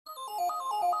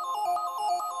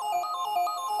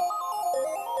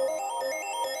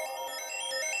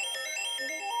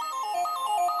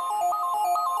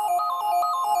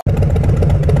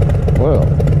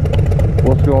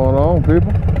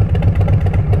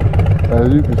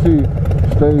as you can see,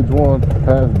 stage 1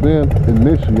 has been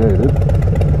initiated.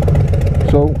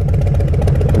 So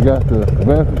we got the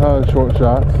Vance&Hines short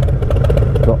shots,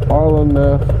 the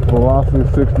Arlen-Ness velocity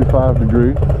 65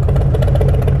 degree,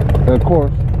 and of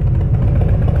course,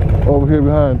 over here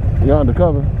behind yonder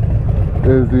cover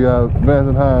is the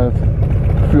Vance&Hines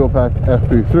Fuel Pack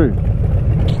FP3.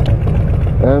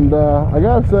 And I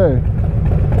gotta say,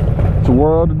 it's a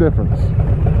world of difference.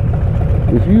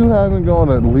 If you haven't gone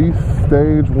at least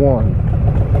stage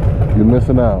 1, you're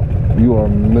missing out. You are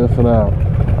missing out.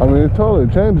 I mean, it totally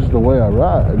changes the way I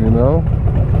ride, you know?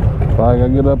 Like, I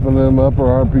get up in them upper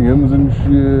RPMs and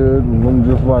shit, and I'm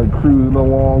just like cruising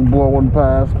along, blowing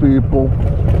past people.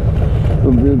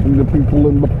 The people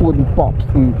in the pudding pops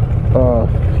and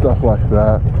stuff like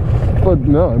that. But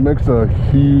no, it makes a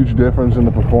huge difference in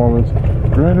the performance.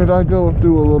 Granted, I go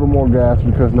through a little more gas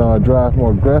because now I drive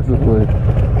more aggressively.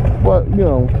 But, you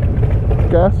know,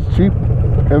 gas is cheap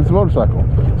and it's a motorcycle.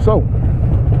 So,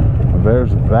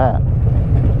 there's that.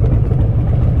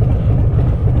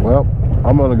 Well,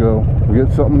 I'm gonna go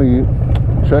get something to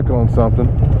eat, check on something,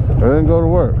 and then go to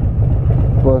work.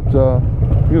 But,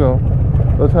 you know,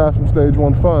 let's have some stage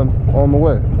 1 fun on the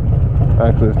way.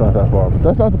 Actually, it's not that far, but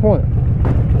that's not the point.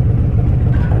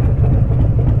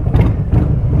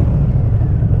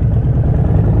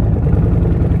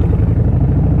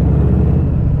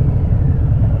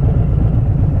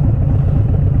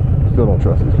 Still don't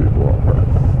trust these people.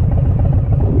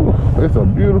 Ooh, it's a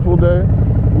beautiful day.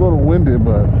 A little windy,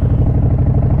 but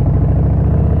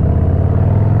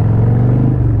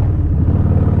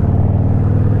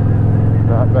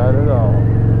not bad at all.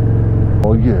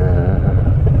 Oh yeah.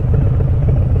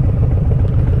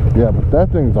 Yeah, but that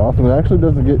thing's awesome. It actually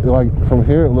doesn't get, like, from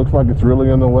here it looks like it's really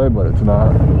in the way, but it's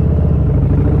not.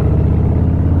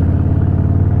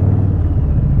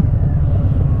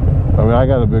 I mean, I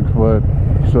got a big foot,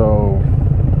 so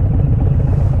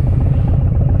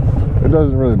it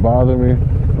doesn't really bother me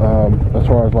as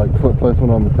far as like foot placement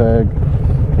on the tag.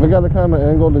 I got the kind of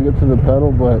angle to get to the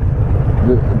pedal, but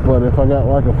if I got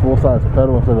like a full-size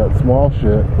pedal instead of that small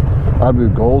shit, I'd be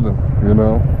golden, you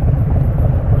know?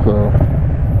 So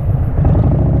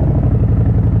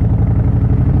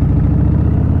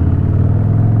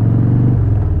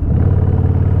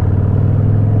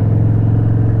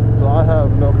I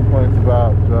have no complaints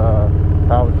about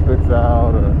how it sticks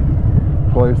out or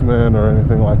placement or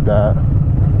anything like that.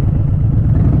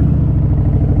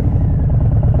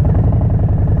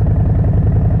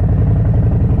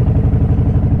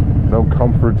 No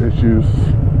comfort issues.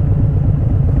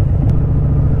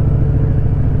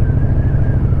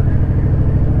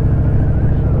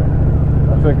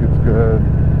 I think it's good.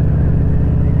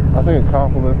 I think it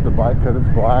complements the bike because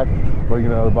it's black, but you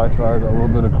know, the bike's got a little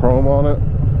bit of chrome on it,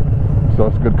 so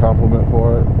it's a good compliment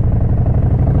for it.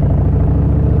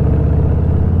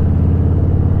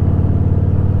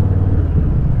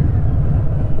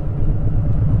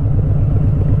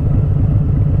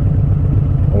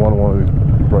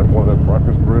 One of the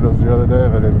breakfast burritos the other day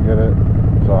and I didn't get it,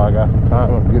 so I got some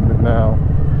time. I'm getting it now.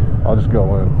 I'll just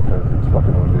go in because it's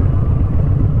fucking windy.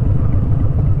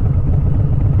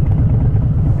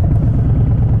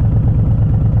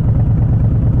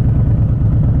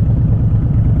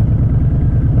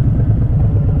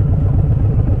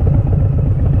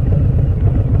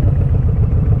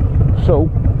 So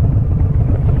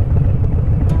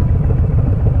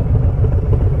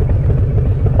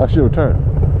I should return.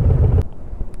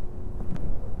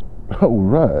 All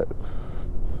right.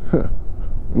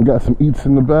 Got some eats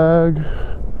in the bag.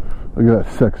 Look at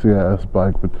that sexy ass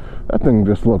bike, but that thing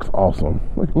just looks awesome.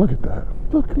 Look at that.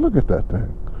 Look at that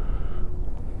thing.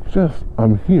 Just,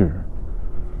 I'm here.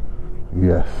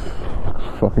 Yes.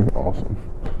 Looks fucking awesome.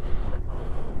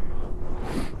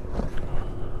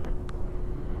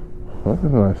 Well, it's a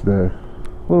nice day.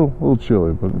 A little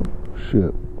chilly, but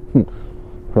shit.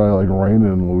 Probably like raining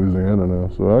in Louisiana now,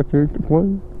 so I can't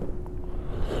complain.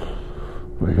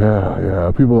 But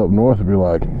yeah, people up north would be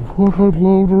like, what I'd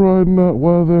love to ride in that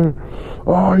weather.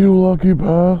 Oh, you lucky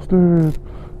bastard.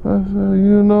 I said,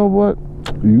 you know what?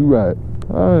 You right.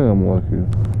 I am lucky.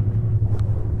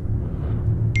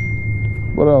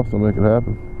 What else to make it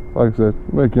happen? Like I said,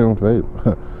 make your own fate.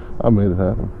 I made it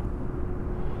happen.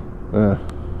 Yeah.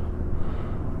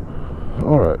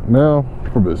 Alright, now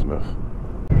for business.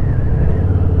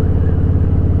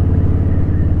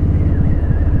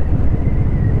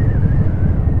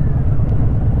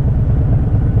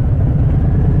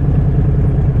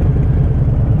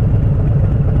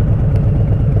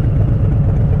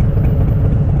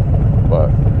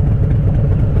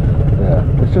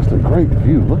 Just a great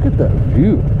view. Look at that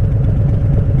view.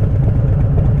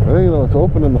 It And you know, it's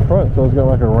open in the front, so it's got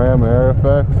like a ram air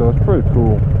effect, so it's pretty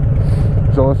cool.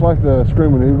 So it's like the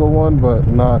Screaming Eagle one, but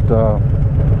not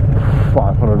 $500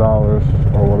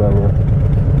 or whatever.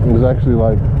 It was actually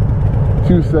like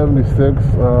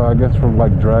 $276, I guess, from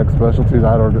like Drag Specialties.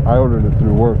 I ordered it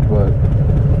through work, but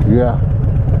yeah,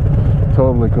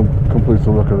 totally completes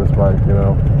the look of this bike, you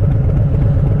know.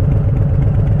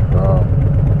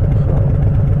 So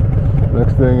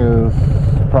next thing is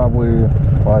probably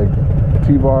like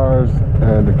T-bars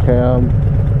and a cam.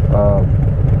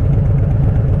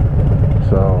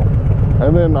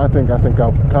 And then I think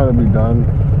I'll kind of be done.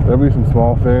 There'll be some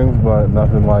small things, but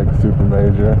nothing like super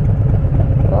major.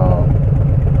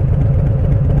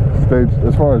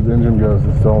 As far as the engine goes,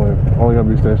 it's only gonna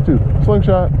be stage 2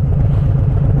 slingshot.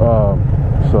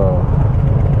 So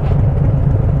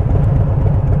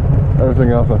everything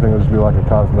else I think will just be like a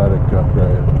cosmetic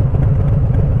upgrade.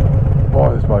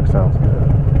 Boy, this bike sounds good.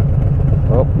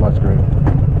 Oh, my screen.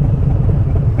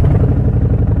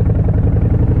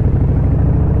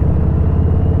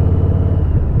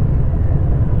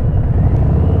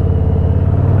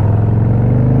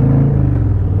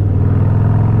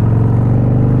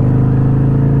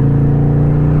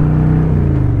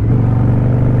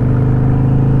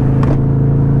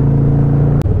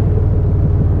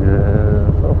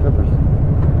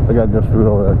 I got good food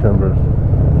over at Timbers.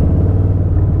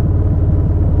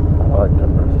 I like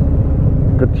Timbers.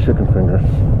 Good chicken fingers.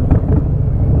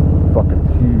 Fucking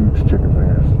huge chicken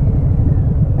fingers.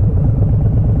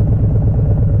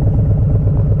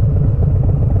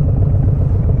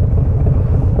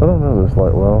 I don't know this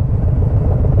light well.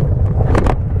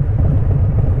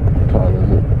 What time is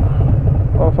it?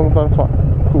 Oh, it's almost 9 o'clock.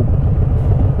 Cool.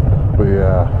 But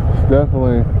yeah, it's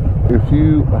definitely, if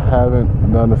you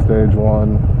haven't done the stage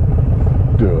 1,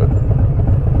 do it.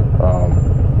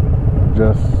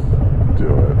 Just do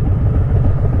it.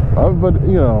 But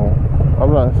you know,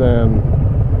 I'm not saying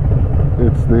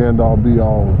it's the end all be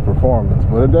all of performance,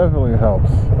 but it definitely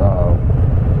helps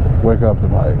wake up the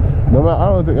bike. No matter, I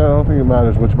don't think it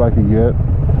matters which bike you get.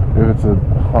 If it's a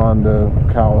Honda,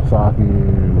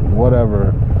 Kawasaki,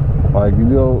 whatever. Like, you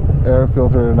do air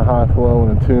filter in a high flow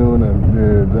and a tune, and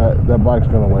dude, that bike's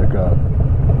gonna wake up.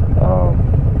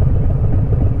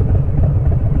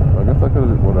 I guess I could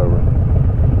have, whatever.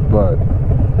 But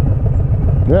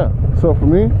yeah, so for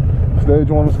me, stage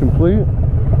 1 is complete.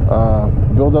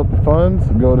 Build up the funds,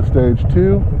 go to stage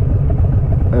 2,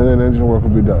 and then engine work will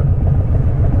be done.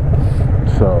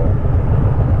 So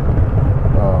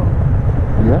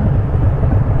yeah,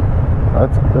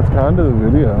 that's kind of the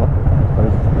video. You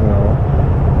know,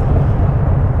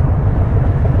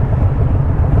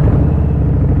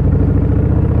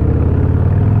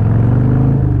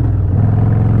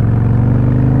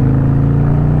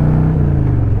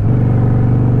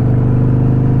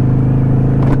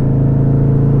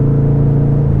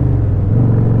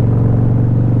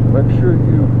 make sure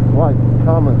you like,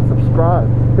 comment, subscribe,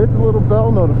 hit the little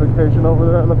bell notification over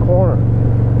there in the corner,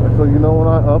 so you know when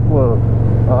I upload.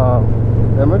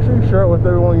 And make sure you share it with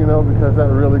everyone you know, because that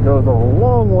really goes a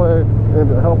long way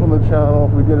into helping the channel.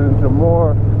 We get it into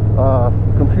more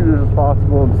computers as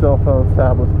possible, and cell phones,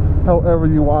 tablets, however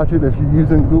you watch it. If you're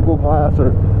using Google Glass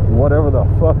or whatever the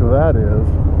fuck that is,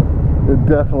 it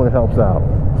definitely helps out.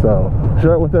 So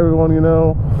share it with everyone you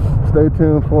know. Stay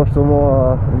tuned for some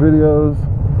more videos.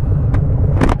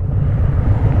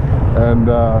 And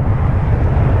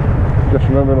just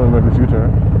remember, let me make this U-turn,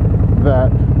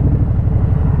 that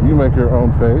you make your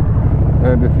own fate,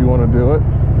 and if you want to do it,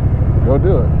 go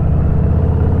do it.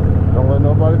 Don't let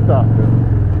nobody stop you.